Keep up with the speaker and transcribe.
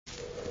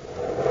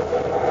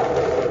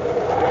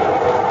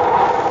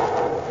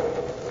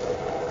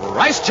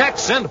Rice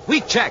Chex and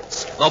Wheat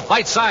Chex, the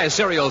bite-sized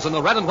cereals in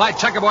the red and white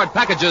checkerboard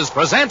packages,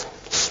 present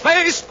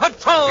Space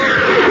Patrol!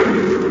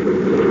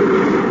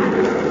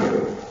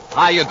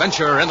 High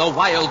adventure in the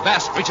wild,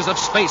 vast reaches of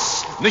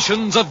space.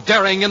 Missions of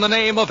daring in the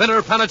name of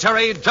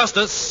interplanetary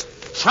justice.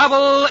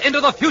 Travel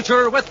into the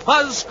future with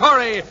Buzz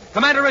Corey,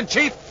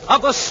 Commander-in-Chief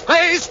of the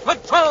Space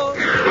Patrol!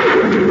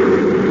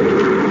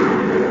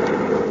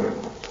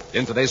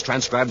 In today's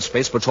transcribed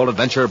Space Patrol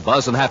adventure,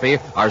 Buzz and Happy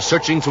are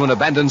searching through an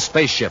abandoned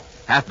spaceship,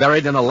 half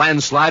buried in a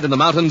landslide in the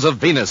mountains of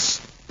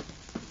Venus.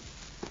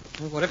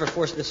 Well, whatever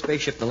forced this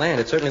spaceship to land,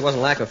 it certainly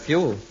wasn't lack of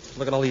fuel.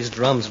 Look at all these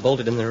drums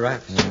bolted in their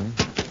racks.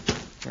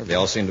 Mm-hmm. Well, they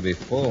all seem to be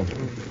full.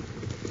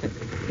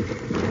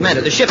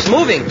 Commander, the ship's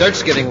moving.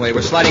 Dirt's giving way.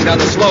 We're sliding down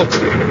the slope.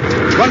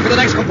 Run for the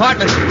next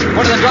compartment.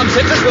 One of the drums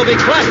hits us, we'll be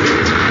crushed.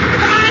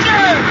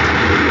 Commander!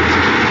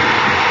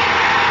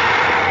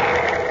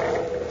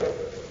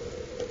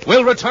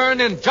 We'll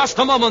return in just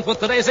a moment with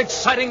today's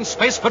exciting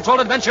Space Patrol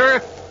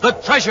adventure, The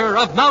Treasure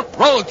of Mount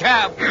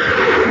Rollcab.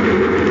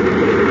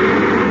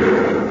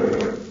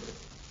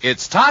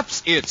 It's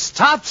tops, it's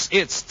tops,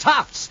 it's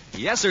tops.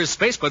 Yes, sir,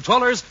 Space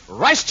Patrollers,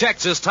 Rice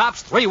Chex is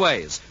tops three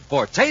ways.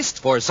 For taste,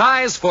 for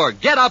size, for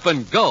get up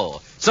and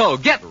go. So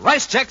get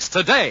Rice Chex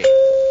today.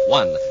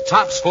 1.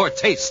 Tops for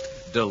taste.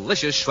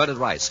 Delicious shredded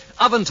rice.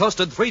 Oven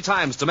toasted 3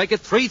 times to make it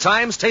 3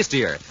 times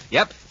tastier.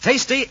 Yep,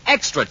 tasty,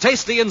 extra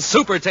tasty, and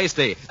super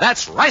tasty.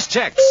 That's Rice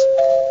Chex.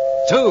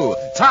 2.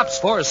 Tops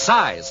for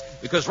size.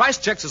 Because Rice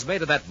Chex is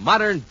made of that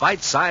modern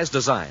bite-sized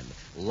design.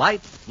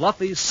 Light,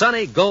 fluffy,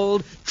 sunny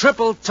gold,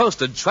 triple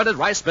toasted shredded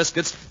rice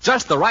biscuits,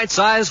 just the right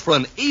size for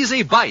an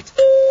easy bite.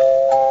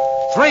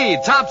 3.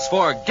 Tops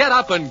for get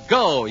up and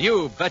go.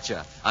 You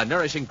betcha. A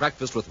nourishing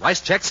breakfast with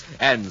Rice Chex,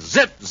 and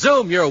zip,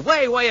 zoom, you're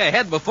way, way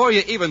ahead before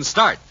you even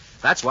start.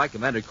 That's why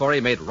Commander Corey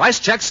made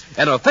Rice Chex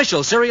an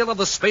official cereal of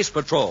the Space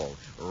Patrol.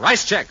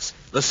 Rice Chex,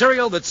 the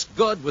cereal that's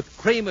good with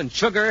cream and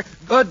sugar,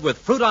 good with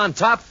fruit on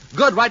top,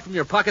 good right from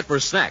your pocket for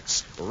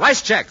snacks.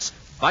 Rice Chex,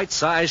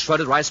 bite-sized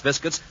shredded rice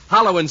biscuits,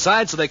 hollow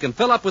inside so they can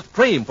fill up with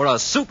cream for a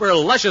super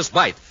luscious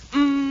bite.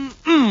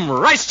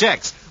 Rice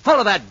Chex, full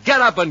of that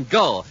get up and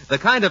go, the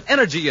kind of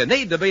energy you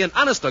need to be an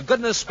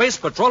honest-to-goodness space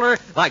patroller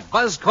like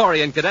Buzz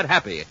Corey and Cadet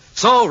Happy.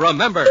 So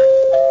remember,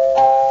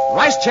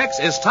 Rice Chex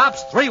is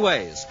tops 3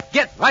 ways.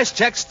 Get Rice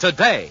Chex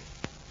today.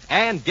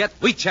 And get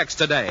Wheat Chex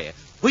today.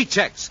 Wheat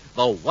Chex,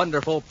 the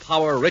wonderful,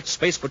 power-rich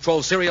Space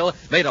Patrol cereal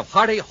made of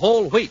hearty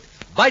whole wheat.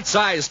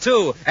 Bite-sized,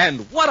 too.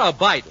 And what a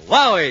bite.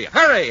 Wowie.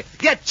 Hurry.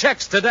 Get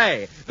Chex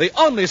today. The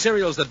only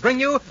cereals that bring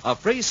you a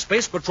free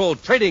Space Patrol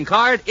trading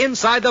card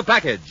inside the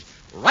package.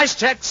 Rice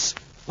Chex,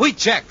 Wheat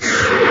Chex.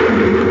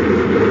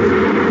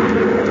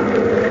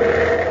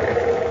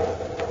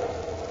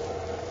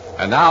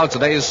 And now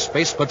today's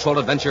Space Patrol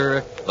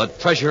adventure, The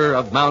Treasure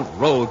of Mount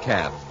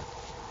Rollcab.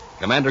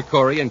 Commander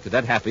Corey and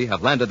Cadet Happy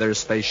have landed their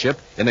spaceship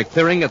in a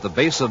clearing at the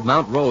base of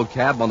Mount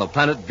Rollcab on the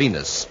planet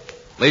Venus.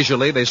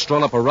 Leisurely, they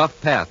stroll up a rough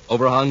path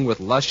overhung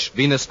with lush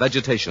Venus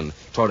vegetation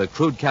toward a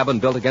crude cabin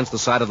built against the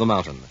side of the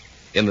mountain.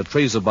 In the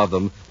trees above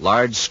them,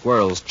 large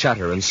squirrels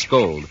chatter and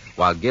scold,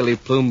 while gaily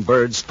plumed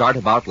birds start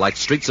about like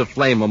streaks of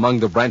flame among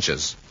the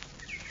branches.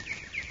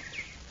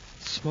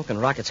 Smoking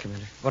rockets,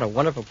 Commander. What a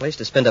wonderful place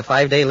to spend a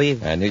 5-day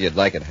leave. I knew you'd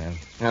like it, Ham.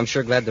 I'm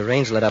sure glad the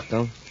rain's let up,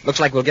 though. Looks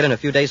like we'll get in a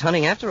few days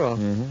hunting after all.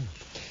 Mm-hmm.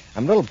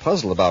 I'm a little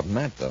puzzled about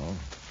Matt, though.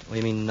 What,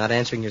 you mean not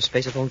answering your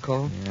spacephone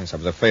call? Yes, I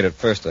was afraid at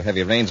first the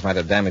heavy rains might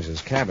have damaged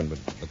his cabin, but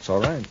it's all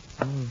right.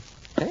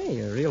 Hey,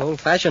 a real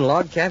old-fashioned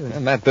log cabin. Yeah,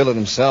 Matt built it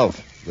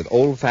himself with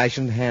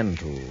old-fashioned hand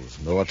tools.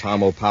 No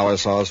Atomo power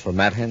saws for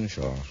Matt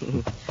Henshaw.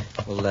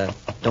 Well,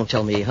 don't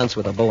tell me he hunts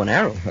with a bow and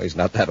arrow. He's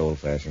not that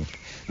old-fashioned.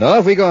 No,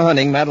 if we go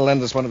hunting, Matt will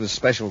lend us one of his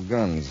special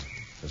guns.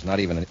 There's not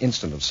even an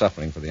instant of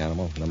suffering for the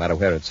animal, no matter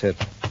where it's hit.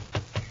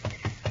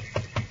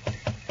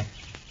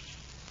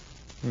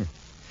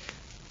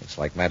 Looks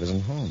like Matt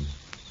isn't home.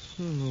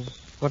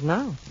 What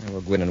now? Yeah,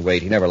 we'll go in and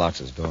wait. He never locks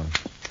his door.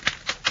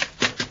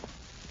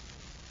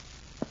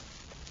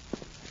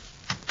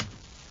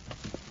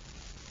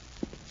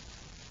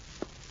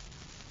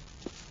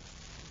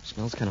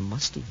 Smells kind of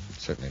musty. It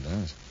certainly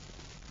does.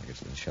 Like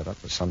it's been shut up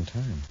for some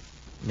time.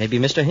 Maybe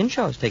Mr.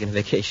 Henshaw's taking a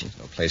vacation. There's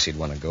no place he'd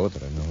want to go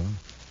that I know of.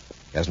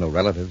 He has no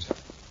relatives.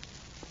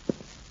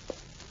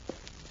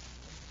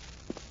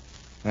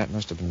 Matt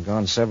must have been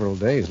gone several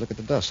days. Look at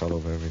the dust all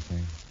over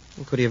everything.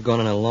 Well, could he have gone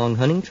on a long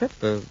hunting trip?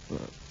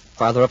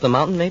 Farther up the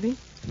mountain, maybe?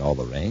 And all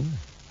the rain?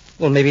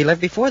 Well, maybe he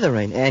left before the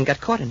rain and got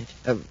caught in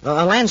it.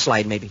 A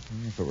landslide, maybe.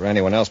 If it were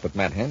anyone else but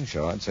Matt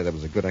Henshaw, I'd say that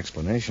was a good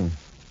explanation.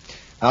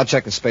 I'll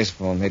check the space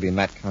phone. Maybe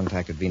Matt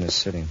contacted Venus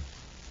City.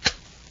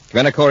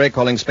 Commander Corey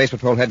calling Space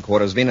Patrol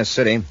headquarters, Venus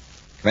City.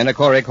 Commander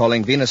Corey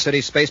calling Venus City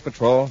Space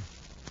Patrol.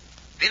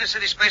 Venus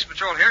City Space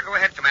Patrol here. Go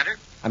ahead, Commander.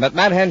 I'm at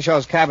Matt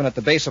Henshaw's cabin at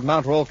the base of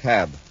Mount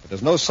Rollcab, but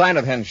there's no sign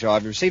of Henshaw.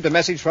 Have you received a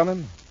message from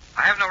him?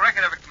 I have no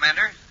record of it,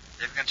 Commander.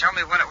 If you can tell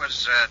me when it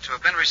was to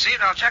have been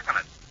received, I'll check on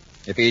it.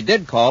 If he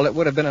did call, it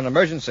would have been an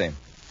emergency.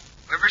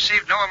 We've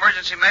received no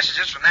emergency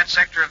messages from that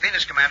sector of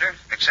Venus, Commander,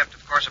 except,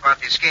 of course,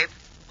 about the escape.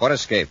 What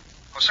escape?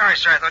 Oh, sorry,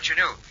 sir. I thought you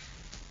knew.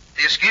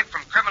 The escape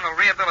from criminal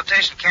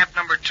rehabilitation camp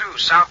number 2,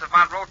 south of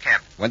Mount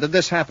Rollcap. When did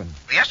this happen?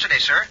 Well, yesterday,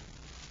 sir.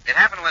 It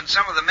happened when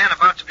some of the men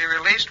about to be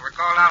released were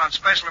called out on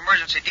special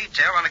emergency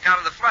detail on account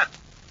of the flood.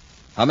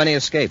 How many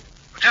escaped?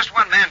 Well, just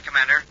one man,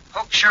 Commander,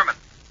 Hoke Sherman.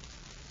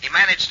 He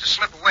managed to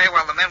slip away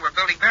while the men were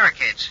building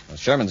barricades. Well,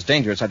 Sherman's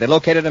dangerous. Have they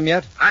located him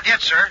yet? Not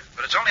yet, sir,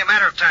 but it's only a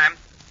matter of time.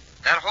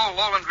 That whole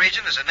lowland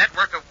region is a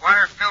network of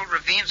wire-filled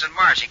ravines and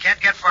marsh. He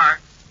can't get far.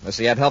 Unless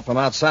he had help from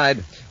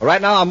outside. Well,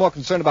 right now, I'm more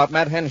concerned about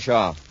Matt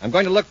Henshaw. I'm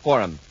going to look for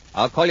him.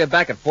 I'll call you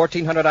back at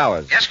 1400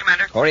 hours. Yes,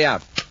 Commander. Corey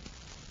out.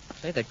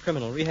 Say, that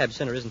criminal rehab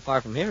center isn't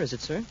far from here, is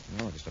it, sir?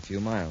 No, just a few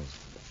miles.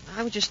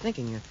 I was just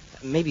thinking,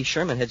 maybe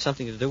Sherman had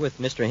something to do with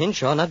Mr.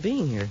 Henshaw not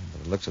being here.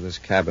 By the looks of this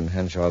cabin,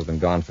 Henshaw's been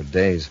gone for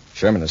days.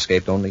 Sherman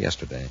escaped only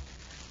yesterday.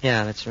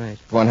 Yeah, that's right.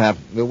 Come on, Hap.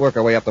 We'll work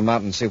our way up the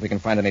mountain and see if we can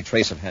find any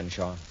trace of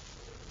Henshaw.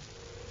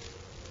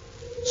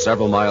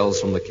 Several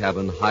miles from the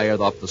cabin,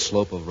 higher up the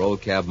slope of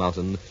Rollcab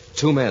Mountain,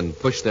 two men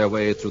pushed their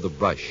way through the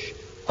brush.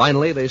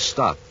 Finally, they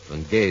stopped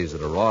and gazed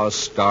at a raw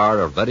scar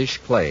of reddish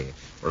clay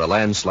where a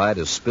landslide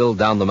has spilled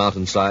down the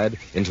mountainside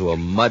into a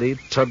muddy,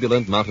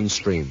 turbulent mountain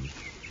stream.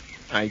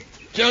 I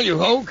tell you,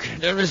 Hoke,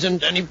 there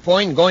isn't any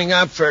point going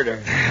out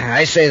further.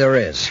 I say there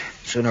is.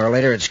 Sooner or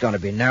later, it's going to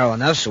be narrow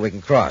enough so we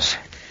can cross.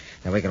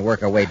 Then we can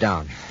work our way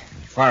down,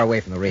 far away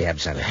from the rehab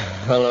center.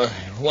 Well,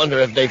 I wonder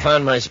if they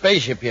found my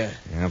spaceship yet.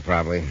 Yeah,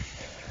 probably.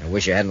 I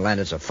wish you hadn't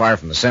landed so far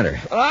from the center.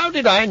 Well, how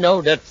did I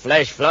know that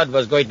flash flood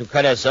was going to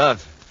cut us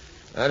off?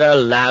 What a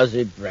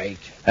lousy break.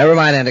 Never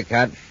mind,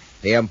 Endicott.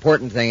 The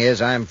important thing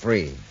is I'm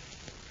free.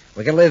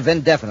 We can live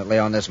indefinitely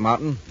on this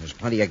mountain. There's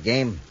plenty of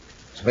game.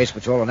 Space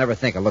Patrol will never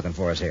think of looking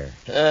for us here.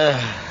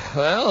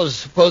 Well,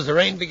 suppose the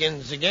rain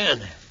begins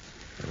again.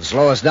 It'll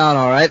slow us down,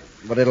 all right,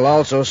 but it'll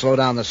also slow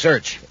down the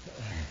search.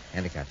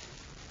 Endicott,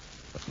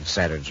 what in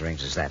Saturn's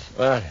rings is that?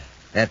 What?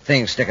 That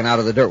thing sticking out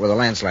of the dirt where the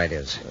landslide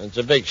is. It's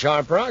a big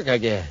sharp rock, I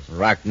guess.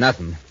 Rock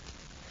nothing.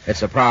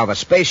 It's the prow of a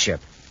spaceship.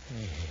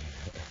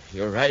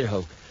 You're right,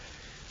 Hoke.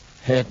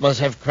 It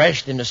must have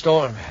crashed in the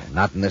storm.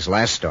 Not in this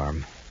last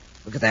storm.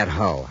 Look at that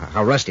hull,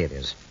 how rusty it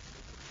is.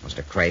 Must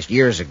have crashed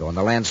years ago, and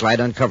the landslide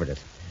uncovered it.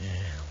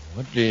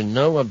 What do you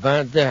know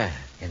about that?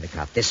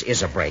 Endicott, this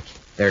is a break.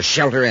 There's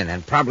shelter in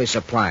and probably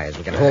supplies.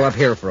 We can hold up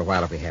here for a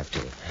while if we have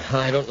to.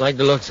 I don't like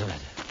the looks of it.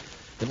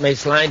 It may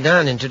slide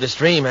down into the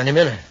stream any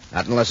minute.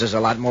 Not unless there's a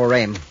lot more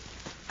rain.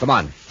 Come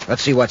on,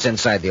 let's see what's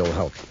inside the old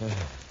hulk. Now,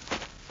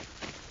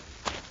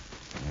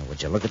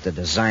 would you look at the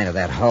design of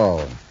that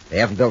hull? They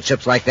haven't built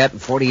ships like that in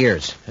 40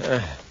 years.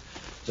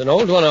 It's an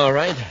old one, all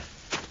right.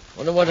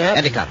 Wonder what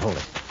happened. Endicott, hold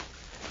it.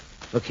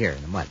 Look here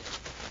in the mud.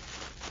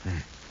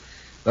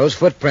 Those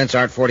footprints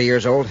aren't 40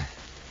 years old.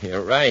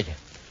 You're right.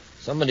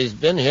 Somebody's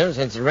been here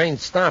since the rain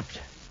stopped.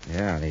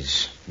 Yeah, and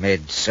he's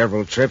made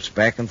several trips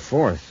back and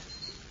forth.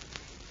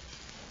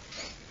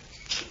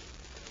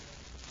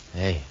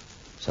 Hey,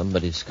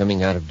 somebody's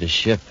coming out of the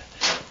ship.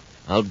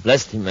 I'll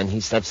blast him when he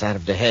steps out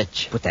of the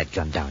hatch. Put that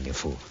gun down, you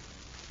fool.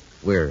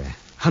 We're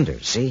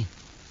hunters, see?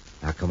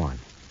 Now, come on.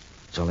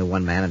 It's only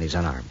one man, and he's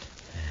unarmed.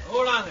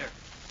 Hold on there.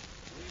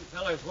 You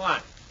fellas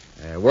what?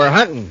 We're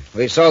hunting.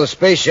 We saw the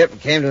spaceship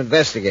and came to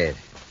investigate.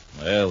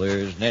 Well, there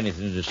isn't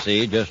anything to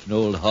see, just an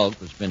old hulk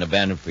that's been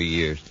abandoned for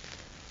years.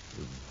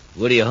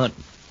 What are you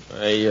hunting?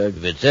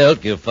 If it's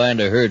elk, you'll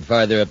find a herd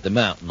farther up the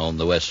mountain on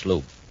the west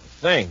slope.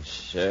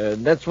 Thanks.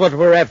 That's what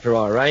we're after,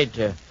 all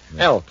right.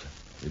 Elk.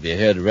 If you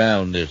head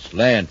around this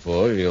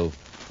landfall, you'll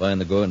find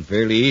the going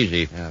fairly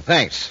easy.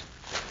 Thanks.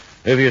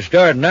 If you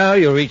start now,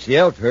 you'll reach the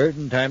elk herd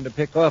in time to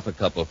pick off a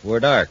couple before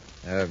dark.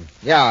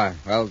 Yeah,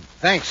 well,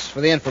 thanks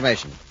for the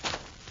information.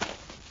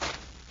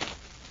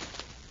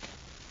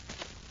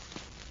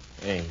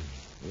 Hey,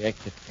 he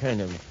acted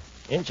kind of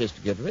anxious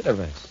to get rid of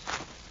us.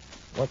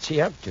 What's he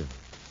up to?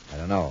 I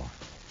don't know.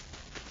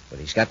 But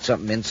he's got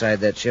something inside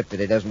that ship that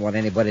he doesn't want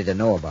anybody to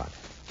know about.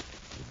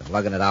 He's been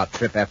lugging it out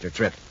trip after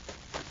trip.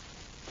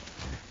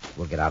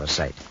 We'll get out of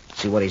sight,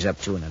 see what he's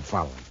up to, and then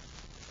follow him.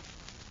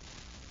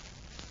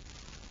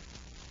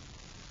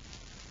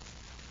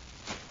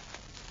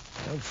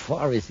 How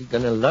far is he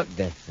going to lug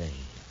that thing?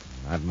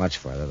 Not much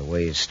farther, the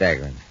way he's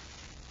staggering.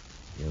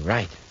 You're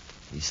right.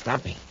 He's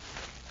stopping.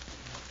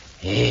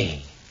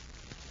 Hey,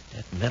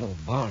 that metal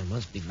bar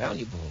must be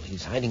valuable.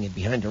 He's hiding it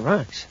behind the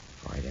rocks.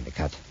 All right,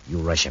 Endicott, you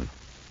rush him.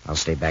 I'll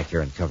stay back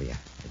here and cover you.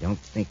 I don't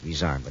think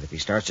he's armed, but if he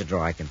starts to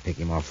draw, I can pick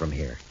him off from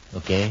here.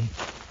 Okay.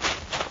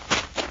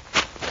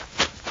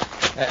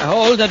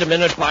 Hold it a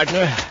minute,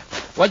 partner.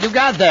 What you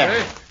got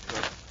there?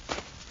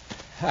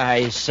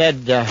 I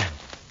said,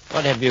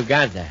 what have you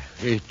got there?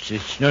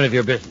 It's none of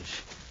your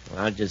business.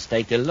 Well, I'll just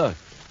take a look.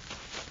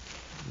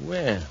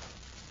 Well,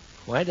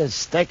 quite a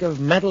stack of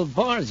metal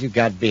bars you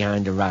got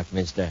behind the rock,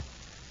 mister.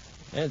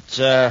 It's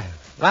a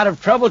lot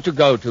of trouble to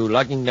go to,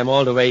 lugging them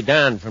all the way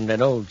down from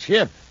that old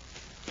ship.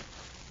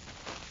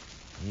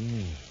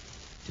 Hey,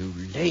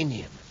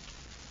 Tulanium.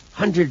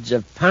 Hundreds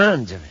of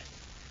pounds of it.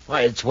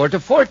 Why, it's worth a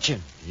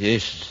fortune.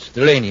 Yes, it's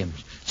Tulanium.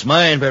 It's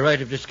mine by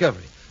right of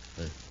discovery.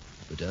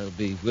 But I'll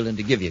be willing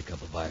to give you a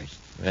couple bars.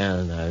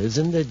 Well, now,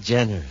 isn't it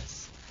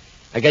generous?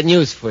 I got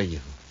news for you.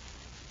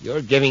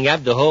 You're giving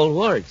up the whole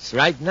works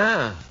right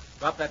now.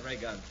 Drop that ray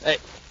gun.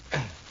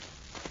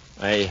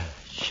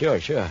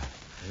 Sure.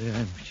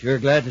 I'm sure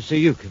glad to see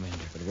you, Commander.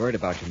 Been worried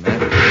about you, man.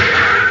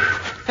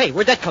 Hey,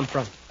 where'd that come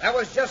from? That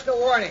was just a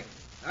warning.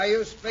 Now,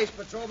 you space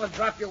patrolmen,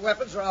 drop your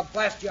weapons or I'll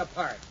blast you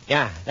apart.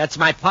 Yeah, that's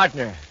my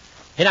partner.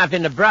 Hid up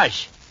in the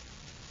brush.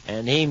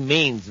 And he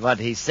means what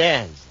he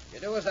says. You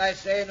do as I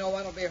say, no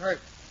one will be hurt.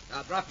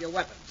 Now, drop your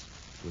weapons.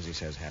 Do as he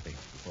says, Happy.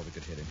 Before we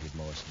could hit him, he'd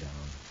mow us down.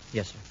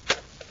 Yes, sir.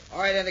 All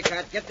right,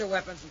 Endicott, get your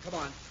weapons and come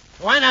on.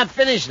 Why not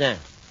finish then?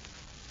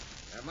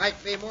 There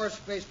might be more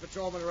space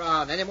patrolmen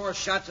around. Any more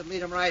shots would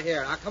lead them right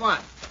here. Now, come on.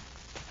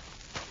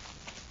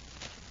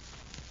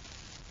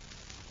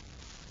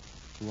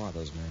 Who are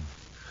those men?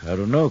 I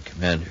don't know,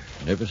 Commander.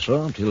 Never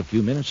saw him till a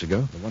few minutes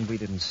ago. The one we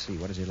didn't see.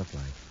 What does he look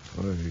like?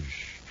 Oh, he's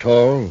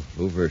tall,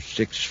 over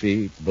 6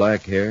 feet,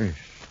 black hair. He's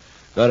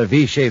got a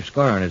V-shaped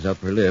scar on his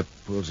upper lip.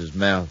 Pulls his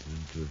mouth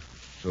into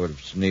a sort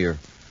of sneer.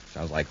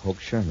 Sounds like Hoke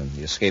Sherman,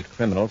 the escaped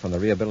criminal from the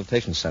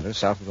rehabilitation center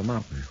south of the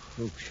mountain.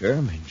 Hoke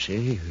Sherman,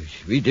 see?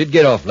 We did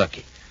get off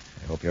lucky.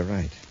 I hope you're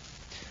right.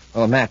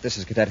 Oh, Matt, this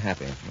is Cadet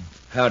Happy.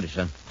 Howdy,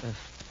 son.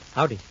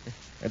 Howdy.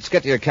 Let's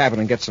get to your cabin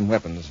and get some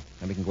weapons.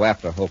 Then we can go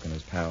after Hoke and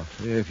his pal.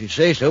 If you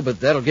say so,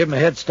 but that'll give him a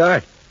head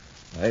start.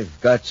 I've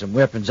got some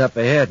weapons up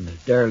ahead in a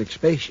derelict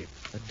spaceship.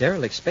 A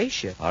derelict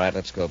spaceship? All right,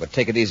 let's go, but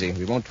take it easy.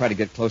 We won't try to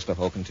get close to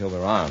Hoke until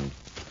we're armed.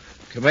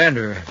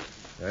 Commander,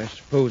 I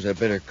suppose I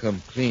better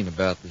come clean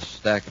about this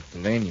stack of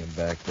thalanium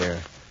back there.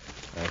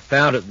 I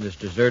found it in this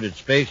deserted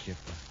spaceship.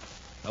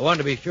 I wanted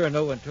to be sure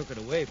no one took it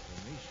away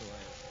from me, so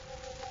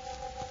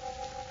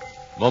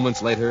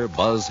Moments later,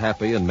 Buzz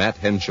Happy and Matt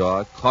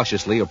Henshaw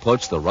cautiously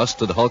approached the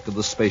rusted hulk of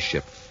the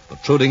spaceship,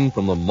 protruding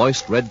from the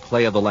moist red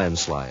clay of the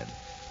landslide.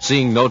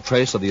 Seeing no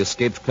trace of the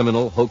escaped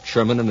criminal, Hoke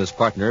Sherman, and his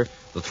partner,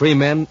 the three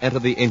men enter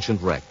the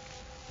ancient wreck.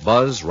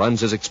 Buzz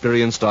runs his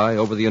experienced eye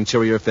over the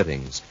interior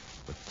fittings,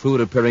 the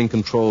crude-appearing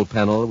control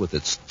panel with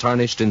its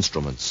tarnished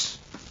instruments.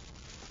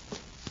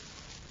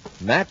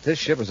 Matt, this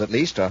ship is at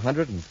least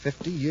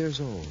 150 years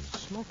old.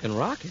 Smoking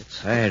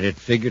rockets. I had it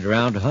figured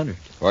around 100.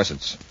 Of course,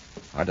 it's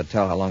hard to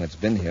tell how long it's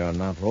been here on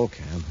Mount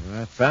Rollcam.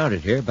 I found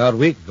it here about a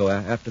week ago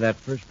after that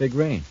first big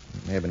rain.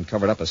 It may have been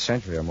covered up a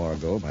century or more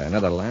ago by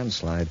another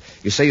landslide.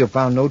 You say you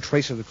found no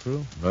trace of the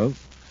crew? No.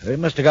 They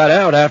must have got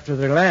out after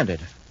they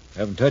landed.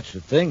 Haven't touched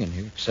a thing in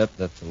here except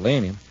that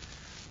thalanium.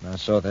 When I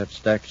saw that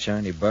stack of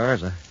shiny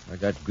bars, I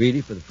got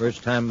greedy for the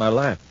first time in my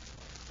life.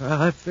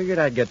 I figured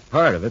I'd get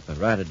part of it by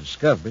right of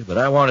discovery, but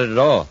I wanted it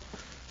all.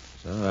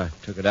 So I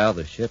took it out of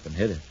the ship and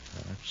hid it.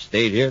 I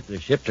stayed here at the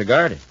ship to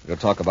guard it. We'll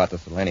talk about the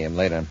thalanium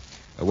later.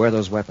 Where are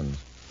those weapons?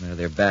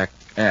 They're back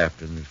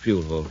aft in the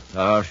fuel hold.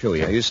 I'll show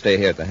you. Now, you stay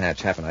here at the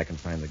hatch. Hap and I can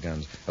find the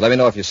guns. Let me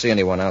know if you see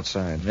anyone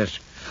outside. Yes.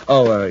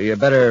 Oh, you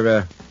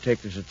better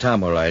take this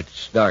Atomo light.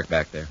 It's dark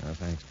back there. Oh,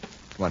 thanks.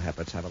 Come on, Hap,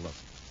 let's have a look.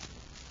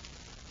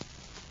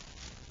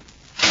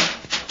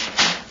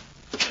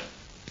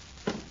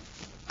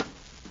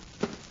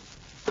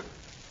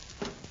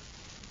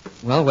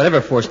 Well, whatever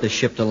forced this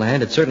ship to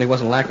land, it certainly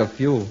wasn't lack of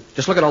fuel.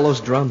 Just look at all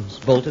those drums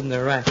bolted in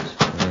their racks.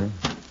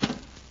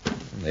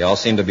 Mm-hmm. They all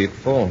seem to be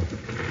full.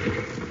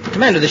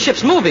 Commander, the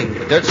ship's moving.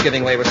 The dirt's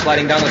giving way. We're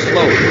sliding down the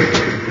slope.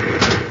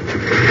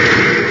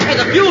 Hey,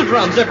 the fuel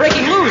drums, they're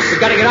breaking loose.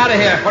 We've got to get out of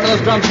here. If one of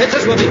those drums hits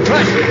us, we'll be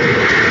crushed.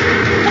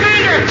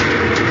 Commander!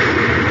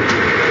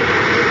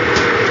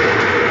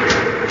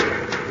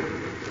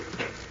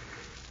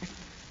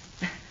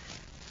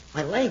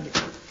 My leg,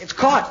 it's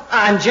caught.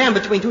 I'm jammed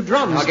between two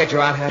drums. I'll get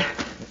you out, Hap.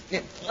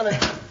 Well,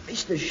 at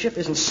least the ship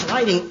isn't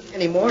sliding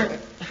anymore.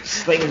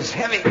 This thing is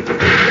heavy.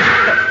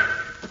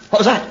 What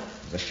was that?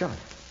 There's a shot.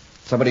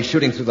 Somebody's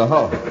shooting through the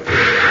hull.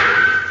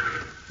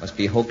 Must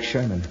be Hoke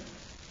Sherman.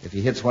 If he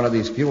hits one of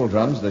these fuel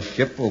drums, the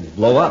ship will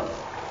blow up.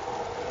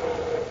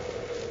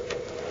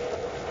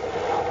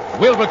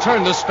 We'll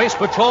return to Space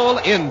Patrol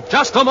in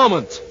just a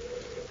moment.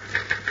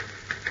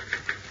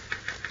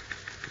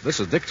 This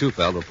is Dick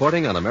Tufeld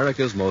reporting on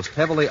America's most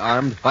heavily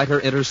armed fighter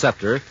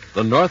interceptor,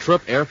 the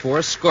Northrop Air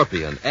Force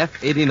Scorpion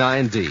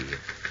F-89D.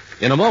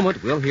 In a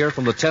moment, we'll hear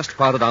from the test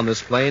pilot on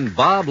this plane,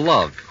 Bob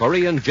Love,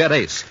 Korean jet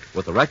ace,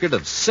 with a record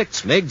of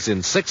 6 MiGs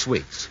in 6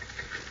 weeks.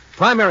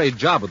 Primary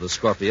job of the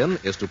Scorpion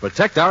is to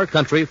protect our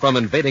country from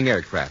invading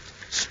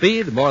aircraft.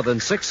 Speed more than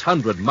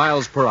 600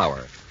 miles per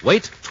hour.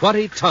 Weight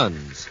 20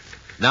 tons.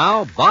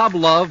 Now, Bob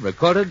Love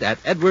recorded at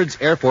Edwards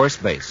Air Force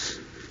Base.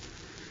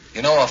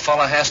 You know, a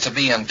fella has to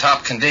be in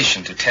top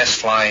condition to test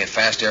fly a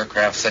fast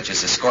aircraft such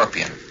as the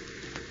Scorpion.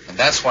 And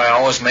that's why I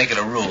always make it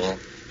a rule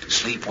to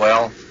sleep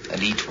well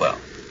and eat well.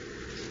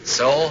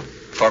 So,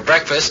 for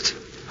breakfast,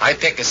 I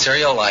pick a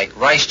cereal like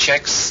Rice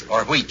Chex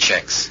or Wheat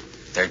Chex.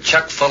 They're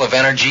chock full of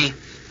energy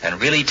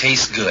and really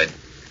taste good.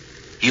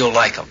 You'll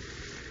like them.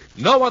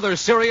 No other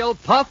cereal,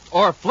 puffed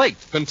or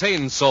flaked,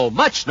 contains so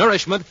much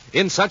nourishment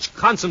in such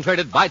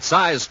concentrated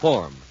bite-sized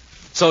form.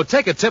 So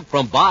take a tip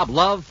from Bob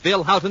Love,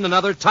 Phil Houghton, and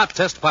other top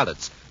test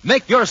pilots.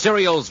 Make your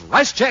cereals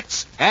Rice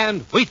Chex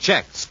and Wheat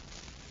Chex.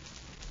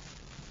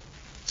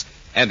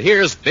 And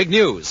here's big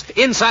news.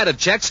 Inside of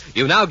checks,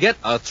 you now get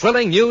a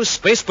thrilling new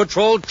Space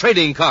Patrol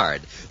trading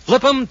card.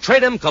 Flip 'em,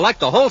 trade 'em,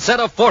 collect a whole set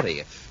of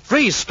 40.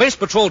 Free Space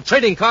Patrol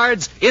trading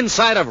cards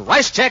inside of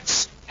rice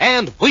checks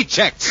and wheat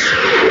checks.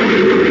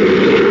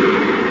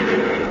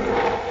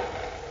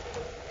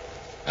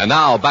 And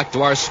now, back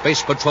to our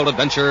Space Patrol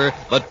adventure,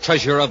 The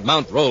Treasure of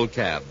Mount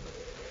Rollcab.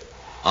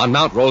 On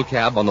Mount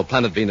Rollcab on the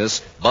planet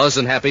Venus, Buzz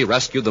and Happy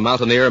rescued the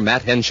mountaineer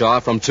Matt Henshaw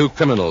from two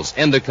criminals,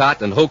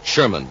 Endicott and Hoke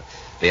Sherman.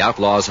 The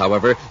outlaws,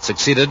 however,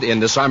 succeeded in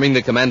disarming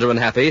the commander and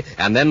Happy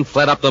and then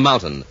fled up the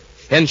mountain.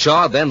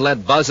 Henshaw then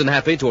led Buzz and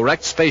Happy to a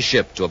wrecked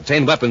spaceship to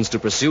obtain weapons to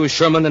pursue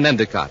Sherman and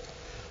Endicott.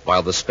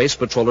 While the space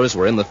patrollers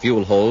were in the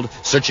fuel hold,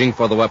 searching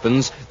for the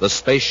weapons, the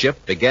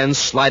spaceship began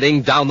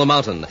sliding down the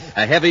mountain.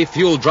 A heavy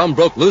fuel drum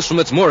broke loose from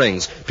its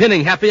moorings,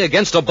 pinning Happy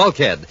against a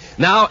bulkhead.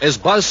 Now, as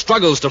Buzz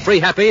struggles to free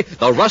Happy,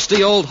 the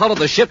rusty old hull of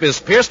the ship is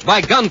pierced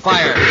by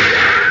gunfire.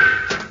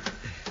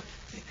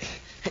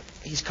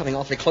 He's coming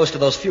awfully close to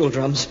those fuel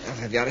drums. I'll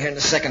have you out of here in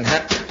a second,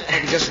 Hap. I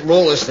can just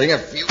roll this thing a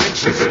few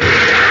inches.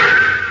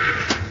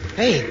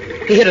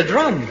 Hey, he hit a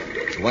drum.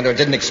 I wonder it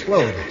didn't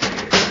explode.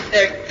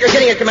 There, you're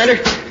getting it, Commander.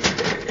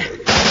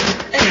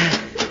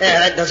 There,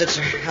 that does it,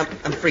 sir.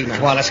 I'm free now.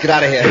 Come on, let's get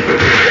out of here.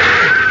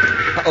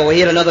 Uh-oh, he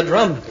hit another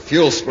drum.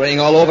 Fuel spraying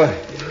all over.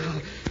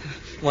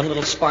 One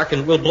little spark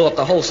and we'll blow up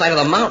the whole side of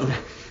the mountain.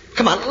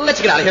 Come on,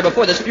 let's get out of here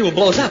before this fuel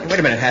blows up. Wait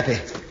a minute, Happy.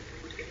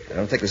 I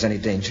don't think there's any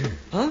danger.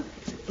 Huh?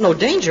 No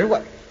danger?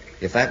 What?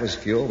 If that was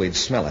fuel, we'd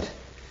smell it.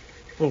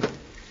 Well,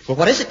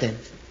 what is it then?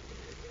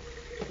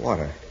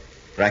 Water.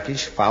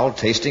 Brackish,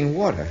 foul-tasting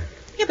water.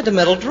 Yeah, but the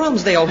metal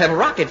drums, they all have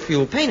rocket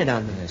fuel painted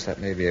on them. Yes, that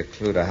may be a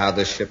clue to how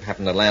this ship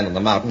happened to land on the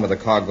mountain with a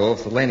cargo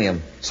of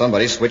thalanium.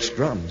 Somebody switched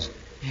drums.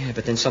 Yeah,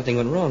 but then something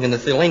went wrong and the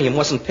thalanium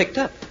wasn't picked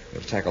up.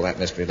 We'll tackle that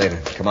mystery later.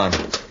 Come on.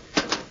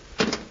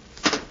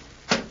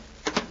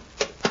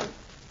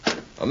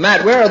 Oh,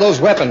 Matt, where are those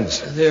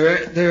weapons?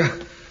 They're...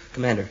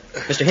 Commander,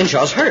 Mr.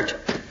 Henshaw's hurt.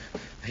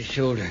 My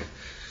shoulder.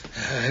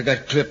 I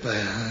got clipped by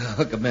a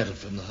hunk of metal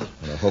from the hull.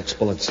 Hoke's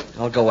bullets.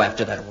 I'll go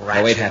after that rat.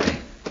 Oh, wait, Happy.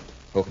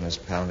 Hoke and his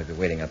pal may be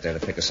waiting out there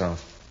to pick us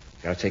off.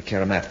 Gotta take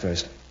care of Matt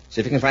first.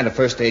 See if you can find a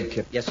first aid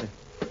kit. Yes, sir.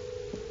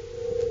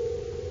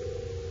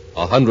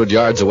 100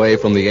 yards away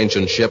from the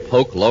ancient ship,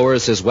 Hoke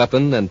lowers his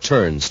weapon and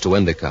turns to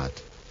Endicott.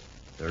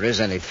 If there is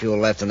any fuel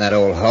left in that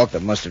old hulk,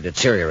 that must have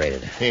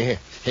deteriorated.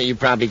 You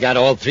probably got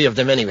all three of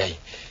them anyway.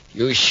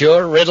 You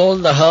sure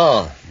riddled the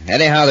hull.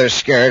 Anyhow, they're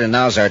scared, and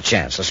now's our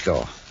chance. Let's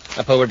go.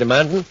 Up over the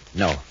mountain?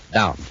 No,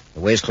 down. The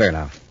way's clear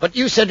now. But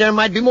you said there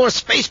might be more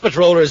space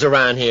patrollers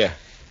around here.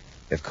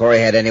 If Corey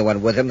had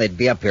anyone with him, they'd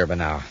be up here by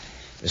now.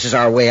 This is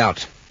our way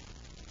out.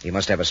 He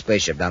must have a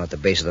spaceship down at the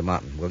base of the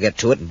mountain. We'll get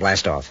to it and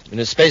blast off. In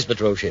a space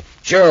patrol ship?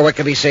 Sure, what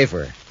could be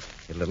safer?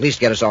 It'll at least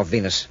get us off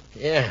Venus.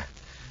 Yeah.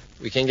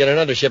 We can get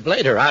another ship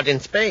later, out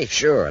in space.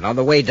 Sure, and on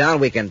the way down,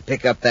 we can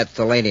pick up that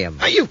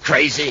thalanium. Are you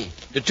crazy?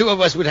 The two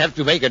of us would have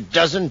to make a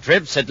dozen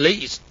trips at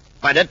least.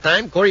 By that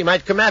time, Corey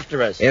might come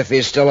after us. If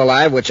he's still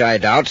alive, which I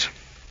doubt.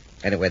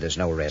 Anyway, there's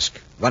no risk.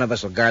 One of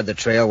us will guard the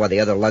trail while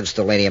the other lugs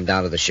thalanium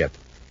down to the ship.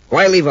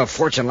 Why leave a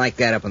fortune like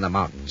that up in the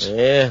mountains?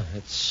 Yeah,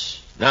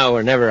 it's now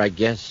or never, I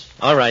guess.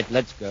 All right,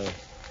 let's go.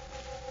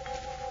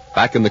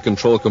 Back in the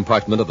control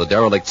compartment of the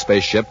derelict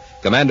spaceship,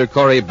 Commander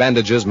Corey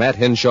bandages Matt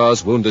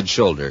Henshaw's wounded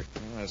shoulder.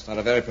 Well, it's not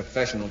a very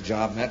professional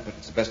job, Matt, but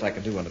it's the best I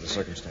can do under the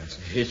circumstances.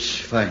 It's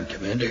fine,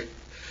 Commander.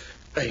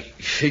 I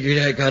figured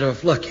I got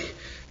off lucky.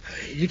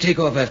 You take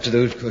off after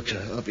those crooks.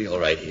 I'll be all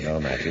right here. No,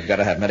 Matt, you've got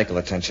to have medical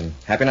attention.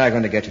 Happy and I are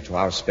going to get you to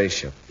our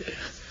spaceship.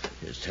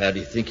 Just how do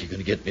you think you're going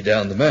to get me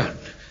down the mountain?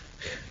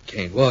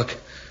 Can't walk.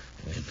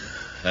 And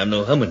I'm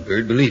no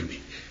hummingbird, believe me.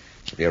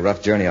 It'll be a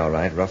rough journey, all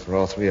right. Rough for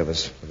all three of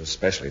us, but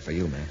especially for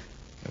you, man.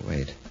 Now,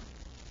 wait.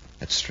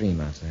 That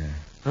stream out there.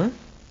 Huh?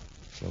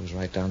 Flows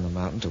right down the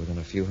mountain to within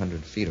a few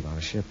hundred feet of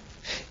our ship.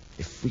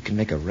 If we can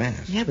make a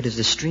raft... Yeah, but is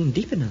the stream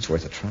deep enough? It's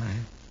worth a try.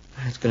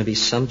 It's going to be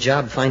some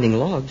job finding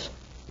logs.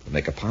 We'll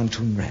make a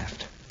pontoon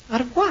raft.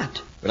 Out of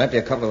what? We'll empty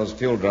a couple of those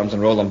fuel drums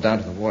and roll them down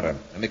to the water.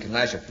 Then we can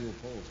lash a few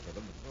poles to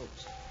them with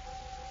ropes.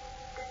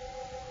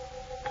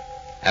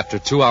 After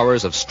 2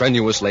 hours of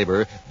strenuous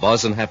labor,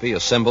 Buzz and Happy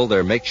assemble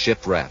their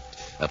makeshift raft.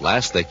 At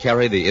last, they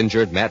carry the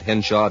injured Matt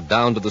Henshaw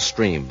down to the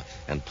stream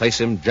and place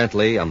him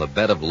gently on the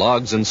bed of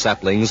logs and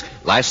saplings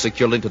lashed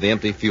securely to the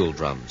empty fuel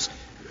drums.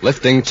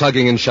 Lifting,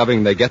 tugging, and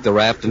shoving, they get the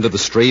raft into the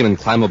stream and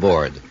climb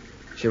aboard.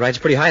 She rides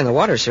pretty high in the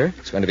water, sir.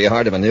 It's going to be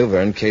hard to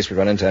maneuver in case we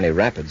run into any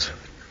rapids.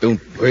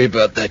 Don't worry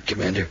about that,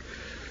 Commander.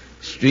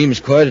 The stream's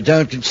quieted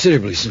down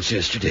considerably since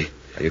yesterday.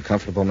 Are you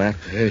comfortable, Matt?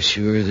 Yeah,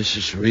 sure. This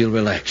is real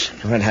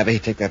relaxing. All right, Happy,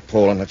 take that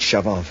pole and let's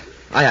shove off.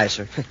 Aye, aye,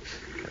 sir.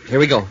 Here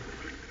we go.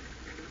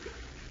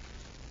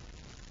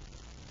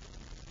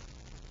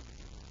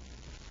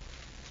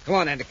 Come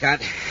on,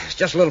 Endicott. It's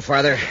just a little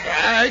farther.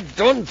 I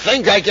don't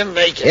think I can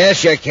make it.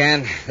 Yes, you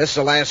can. This is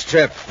the last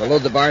trip. We'll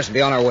load the bars and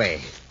be on our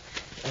way.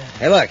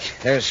 Hey, look.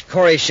 There's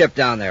Corey's ship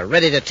down there,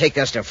 ready to take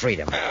us to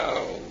freedom.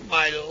 Oh,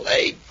 my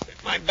leg,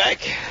 my back.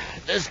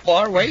 This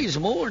bar weighs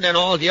more than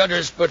all the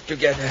others put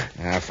together.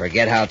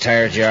 Forget how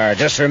tired you are.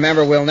 Just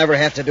remember we'll never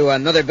have to do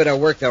another bit of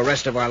work the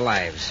rest of our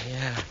lives.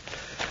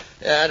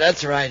 Yeah,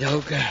 that's right,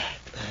 Hoke.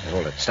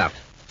 Hold it. Stop.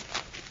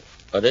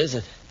 What is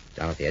it?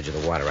 Down at the edge of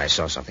the water, I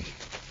saw something.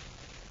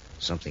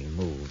 Something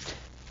moved.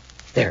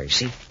 There, you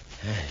see?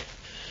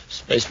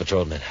 Space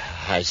patrolmen.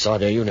 I saw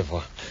their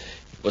uniform.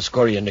 It was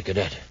Corey and the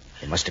cadet.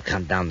 They must have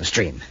come down the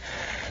stream.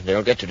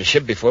 They'll get to the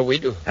ship before we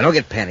do. Now, don't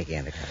get panicky,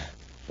 Endicott.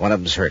 One of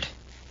them's hurt.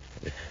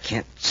 We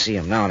can't see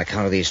him now on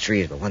account of these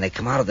trees, but when they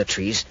come out of the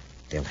trees,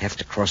 they'll have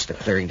to cross the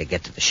clearing to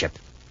get to the ship.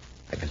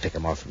 I can pick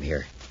them off from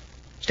here.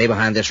 Stay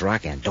behind this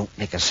rock and don't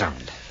make a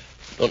sound.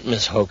 Don't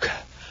miss, Hoke.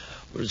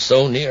 We're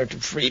so near to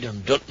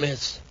freedom. Don't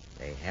miss.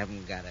 They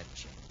haven't got a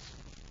chance.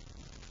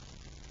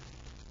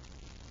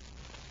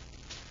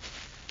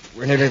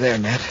 We're nearly there,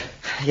 Matt.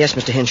 Yes,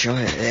 Mr. Henshaw.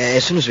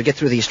 As soon as we get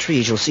through these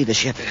trees, you'll see the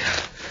ship.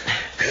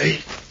 I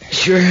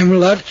sure am in a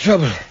lot of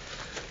trouble.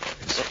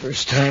 It's the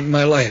first time in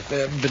my life I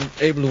haven't been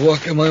able to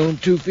walk on my own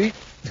 2 feet.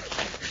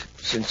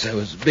 Since I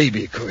was a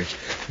baby, of course.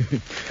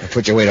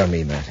 Put your weight on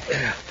me, Matt.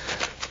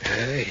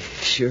 I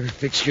sure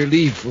fixed your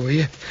leave for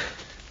you.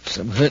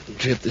 Some hunting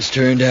trip this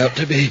turned out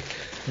to be.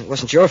 It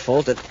wasn't your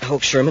fault that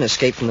Hoke Sherman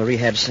escaped from the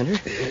rehab center.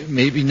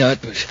 Maybe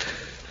not, but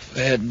if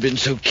I hadn't been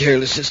so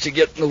careless as to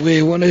get in the way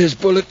of one of his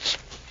bullets,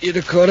 you'd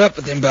have caught up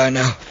with him by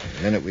now.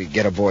 The minute we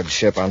get aboard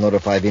ship, I'll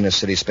notify Venus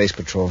City Space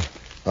Patrol.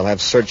 They'll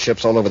have search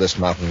ships all over this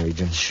mountain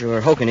region.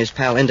 Sure, Hoke and his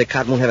pal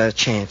Endicott won't have a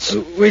chance.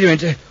 Wait a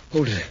minute.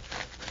 Hold it.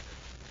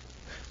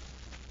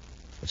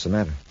 What's the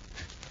matter?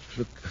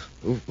 Look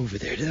over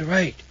there to the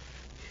right.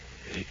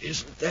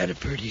 Isn't that a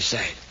pretty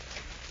sight?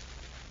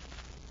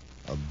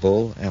 A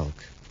bull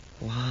elk.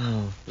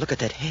 Wow, look at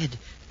that head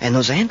and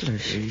those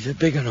antlers. He's a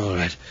big one, all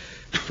right.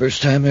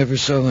 First time I ever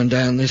saw one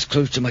down this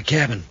close to my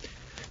cabin.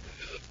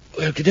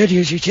 Well, Cadet,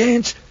 here's your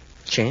chance.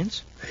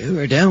 Chance?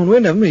 We're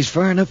downwind of him. He's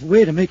far enough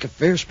away to make a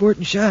fair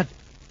sporting shot.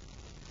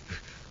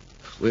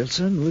 Well,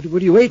 son, what are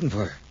you waiting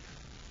for?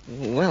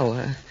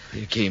 Well,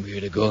 You came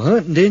here to go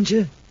hunting, didn't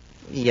you?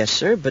 yes,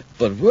 sir, but,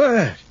 But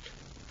what?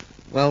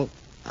 well,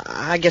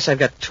 I guess I've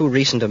got too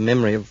recent a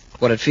memory of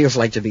what it feels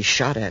like to be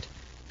shot at.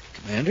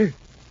 Commander?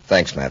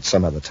 Thanks, Matt.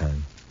 Some other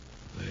time.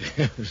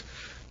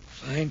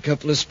 Fine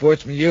couple of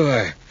sportsmen you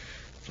are.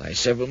 Fly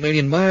several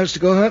million miles to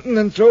go hunting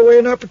and throw away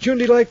an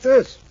opportunity like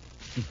this.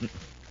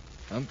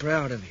 I'm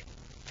proud of you.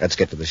 Let's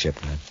get to the ship,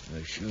 Matt.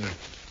 Oh, sure.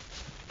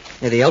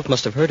 Yeah, the elk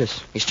must have heard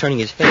us. He's turning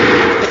his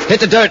head. Hit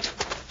the dirt!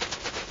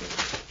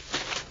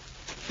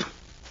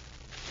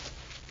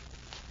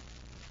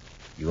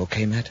 You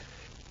okay, Matt?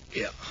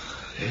 Yeah.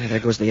 Yeah, there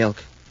goes the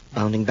elk,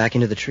 bounding back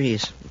into the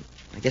trees.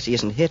 I guess he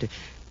isn't hit.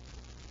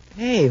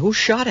 Hey, who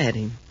shot at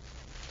him?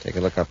 Take a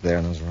look up there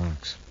on those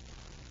rocks.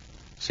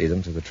 See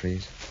them through the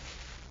trees?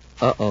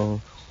 Uh-oh.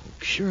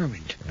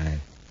 Sherman. Right.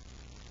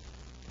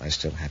 Lie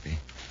still, Happy.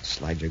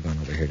 Slide your gun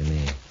over here to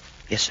me.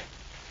 Yes, sir.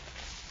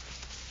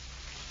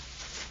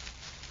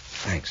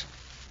 Thanks.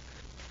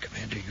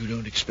 Commander, you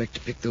don't expect to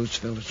pick those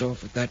fellas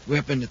off with that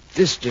weapon at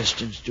this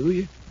distance, do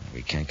you?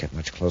 We can't get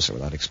much closer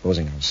without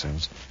exposing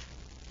ourselves.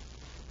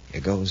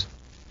 Here goes.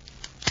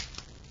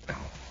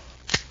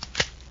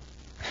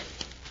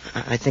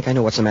 I think I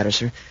know what's the matter,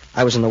 sir.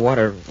 I was in the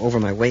water over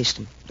my waist,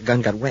 and the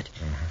gun got wet.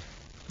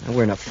 Now,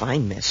 we're in a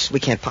fine mess. We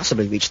can't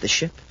possibly reach the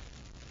ship.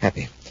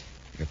 Happy.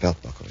 Your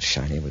belt buckle is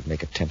shiny and would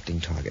make a tempting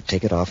target.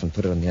 Take it off and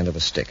put it on the end of a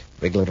stick.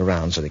 Wiggle it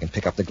around so they can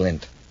pick up the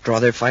glint. Draw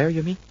their fire,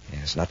 you mean?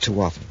 Yes, not too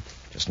often.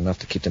 Just enough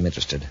to keep them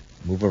interested.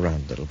 Move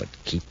around a little, but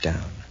keep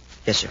down.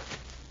 Yes, sir.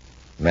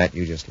 Matt,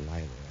 you just lie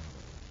there.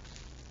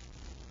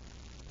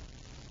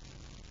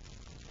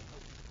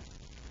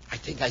 I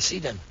think I see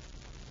them.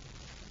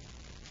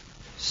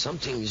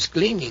 Something is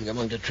gleaming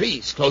among the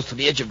trees close to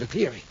the edge of the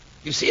clearing.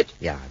 You see it?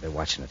 Yeah, I've been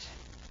watching it.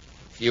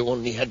 If you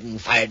only hadn't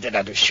fired that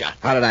other shot.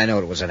 How did I know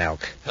it was an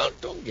elk? Oh,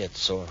 don't get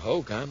sore,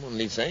 Hoke. I'm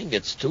only saying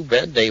it's too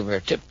bad they were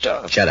tipped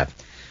off. Shut up.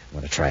 I'm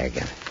going to try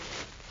again.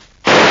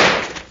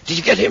 Did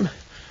you get him?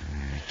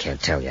 I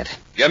can't tell yet.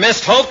 You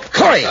missed, Hoke.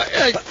 Corey!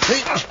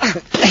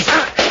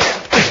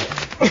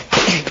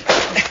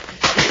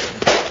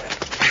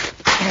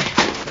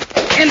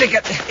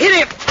 Endicott, hit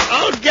him!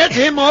 I'll get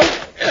him, Hoke.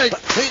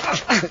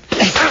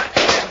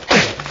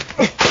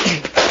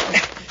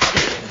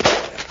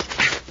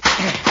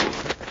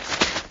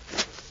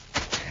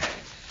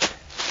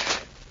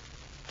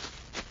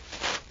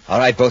 All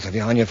right, both of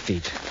you, on your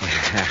feet.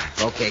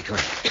 Okay,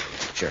 Corey.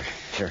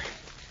 Sure.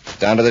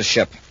 Down to the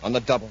ship, on the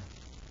double.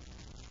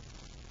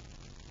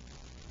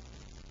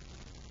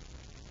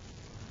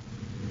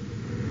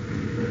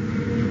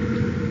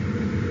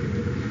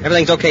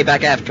 Everything's okay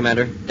back aft,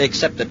 Commander,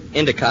 except that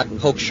Endicott and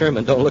Hoke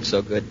Sherman don't look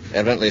so good.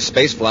 Evidently,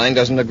 space flying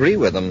doesn't agree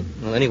with them.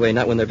 Well, anyway,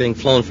 not when they're being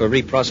flown for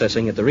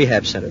reprocessing at the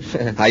rehab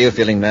center. How you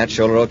feeling, Matt?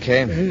 Shoulder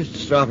okay?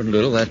 It's dropping a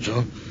little, that's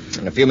all.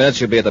 In a few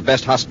minutes, you'll be at the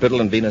best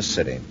hospital in Venus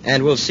City.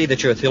 And we'll see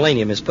that your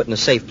thelanium is put in a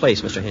safe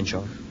place, Mr.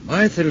 Henshaw.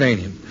 My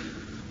thelanium.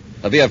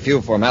 There'll be a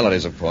few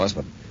formalities, of course,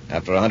 but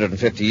after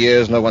 150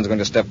 years, no one's going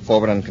to step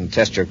forward and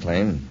contest your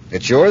claim.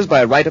 It's yours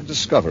by right of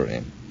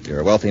discovery.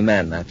 You're a wealthy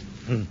man, Matt.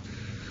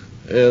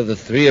 Well, the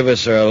three of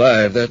us are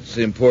alive. That's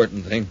the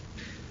important thing.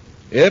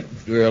 Yep,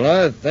 we're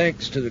alive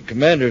thanks to the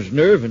commander's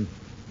nerve and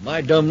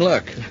my dumb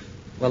luck.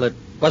 Well, it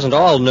wasn't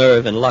all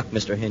nerve and luck,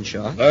 Mr.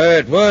 Henshaw.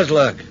 It was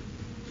luck.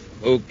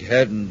 Folk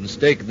hadn't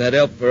mistaken that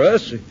elk for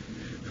us,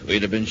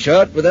 we'd have been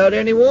shot without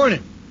any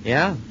warning.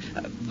 Yeah,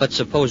 but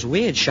suppose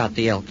we had shot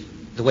the elk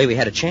the way we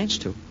had a chance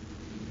to.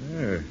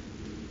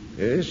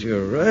 Yes,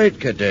 you're right,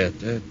 Cadet.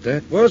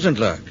 That wasn't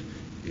luck.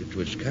 It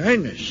was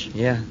kindness.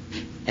 Yeah,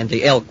 and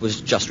the elk was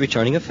just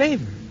returning a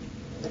favor.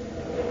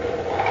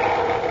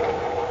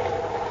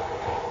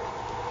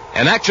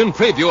 An action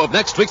preview of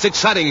next week's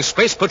exciting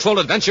Space Patrol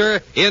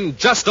adventure in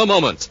just a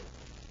moment.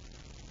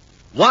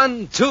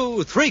 1,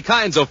 2, 3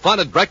 kinds of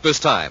fun at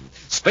breakfast time.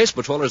 Space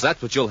Patrollers,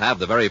 that's what you'll have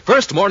the very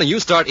first morning you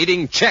start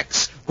eating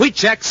Chex, wheat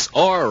Chex,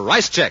 or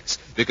rice Chex.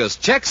 Because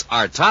Chex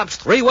are tops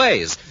 3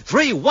 ways,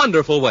 3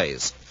 wonderful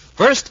ways.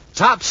 First,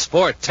 tops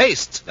for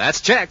taste.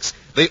 That's Chex,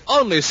 the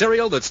only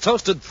cereal that's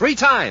toasted 3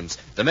 times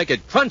to make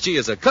it crunchy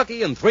as a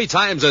cookie and 3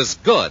 times as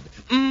good.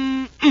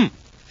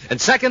 And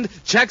second,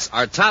 Chex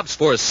are tops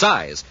for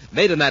size,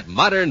 made in that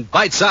modern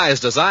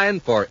bite-sized design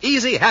for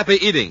easy, happy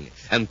eating.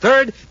 And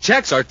third,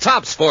 Chex are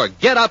tops for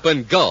get up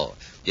and go.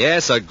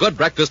 Yes, a good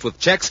breakfast with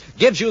Chex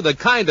gives you the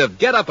kind of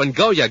get up and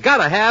go you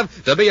gotta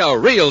have to be a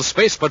real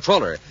Space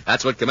Patroller.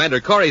 That's what Commander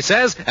Corey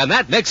says, and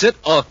that makes it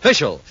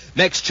official.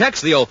 Makes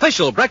Chex the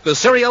official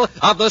breakfast cereal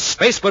of the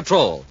Space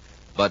Patrol.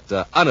 But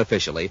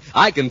unofficially,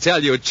 I can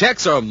tell you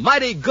Chex are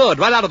mighty good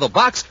right out of the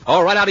box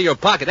or right out of your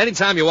pocket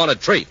anytime you want a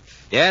treat.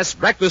 Yes,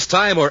 breakfast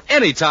time or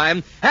any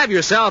time, have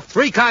yourself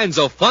 3 kinds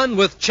of fun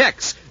with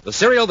Chex, the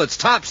cereal that's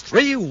tops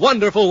 3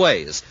 wonderful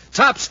ways.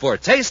 Tops for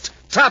taste,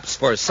 tops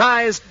for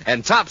size,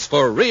 and tops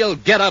for real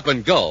get up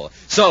and go.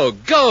 So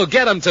go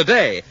get 'em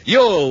today.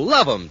 You'll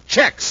love 'em.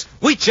 Chex,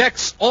 wheat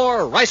Chex,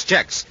 or rice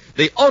Chex.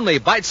 The only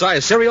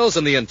bite-sized cereals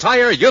in the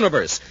entire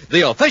universe.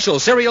 The official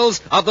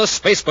cereals of the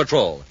Space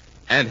Patrol.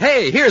 And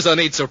hey, here's a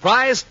neat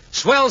surprise.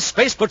 Swell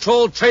Space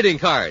Patrol trading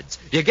cards.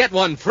 You get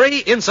one free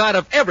inside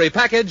of every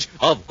package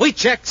of wheat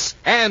Chex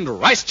and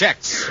rice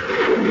Chex.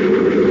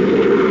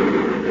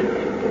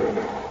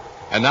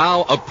 And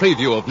now, a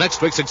preview of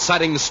next week's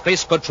exciting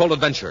Space Patrol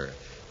adventure.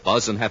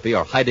 Buzz and Happy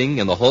are hiding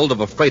in the hold of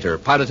a freighter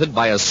piloted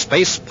by a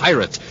space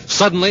pirate.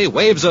 Suddenly,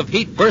 waves of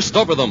heat burst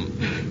over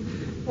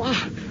them.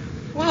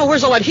 Wow,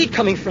 where's all that heat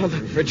coming from? The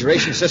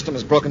refrigeration system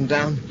has broken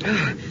down.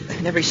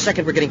 And every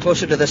second we're getting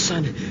closer to the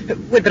sun.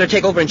 We'd better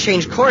take over and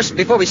change course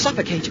before we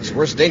suffocate. There's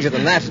worse danger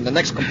than that in the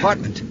next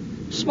compartment.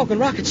 Smoking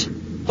rockets.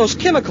 Those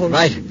chemicals.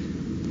 Right.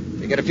 If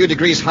they get a few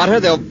degrees hotter,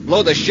 they'll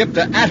blow the ship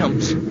to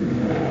atoms.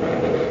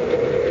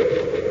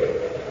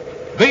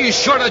 Be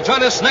sure to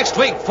join us next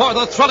week for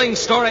the thrilling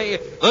story,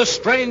 The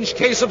Strange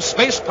Case of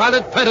Space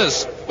Pilot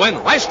Prentice,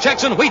 when Rice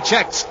Chex and Wheat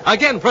Chex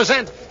again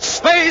present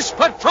Space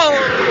Patrol!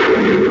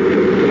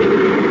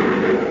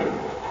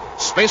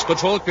 Space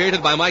Patrol,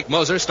 created by Mike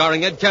Moser,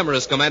 starring Ed Kemmer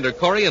as Commander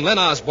Corey and Len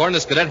Osborne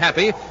as Cadet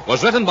Happy,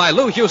 was written by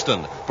Lou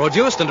Houston,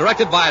 produced and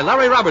directed by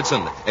Larry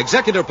Robertson,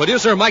 executive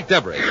producer Mike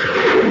Debris.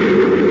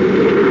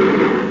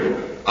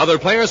 Other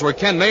players were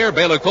Ken Mayer,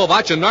 Bela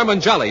Kovach, and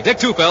Norman Jolly. Dick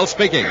Tufeld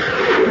speaking.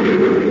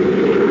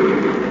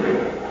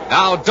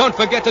 Now, don't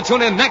forget to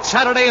tune in next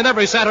Saturday and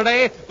every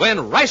Saturday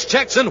when Rice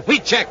Chex and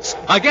Wheat Chex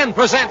again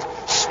present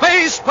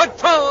Space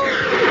Patrol!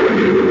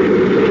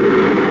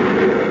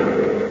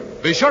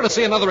 Be sure to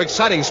see another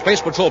exciting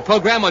Space Patrol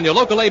program on your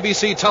local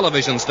ABC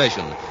television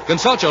station.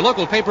 Consult your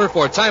local paper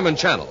for time and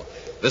channel.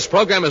 This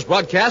program is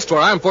broadcast to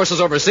our armed forces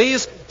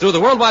overseas through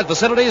the worldwide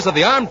facilities of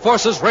the Armed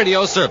Forces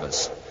Radio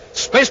Service.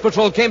 Space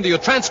Patrol came to you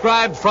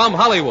transcribed from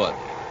Hollywood.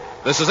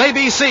 This is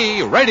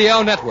ABC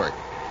Radio Network.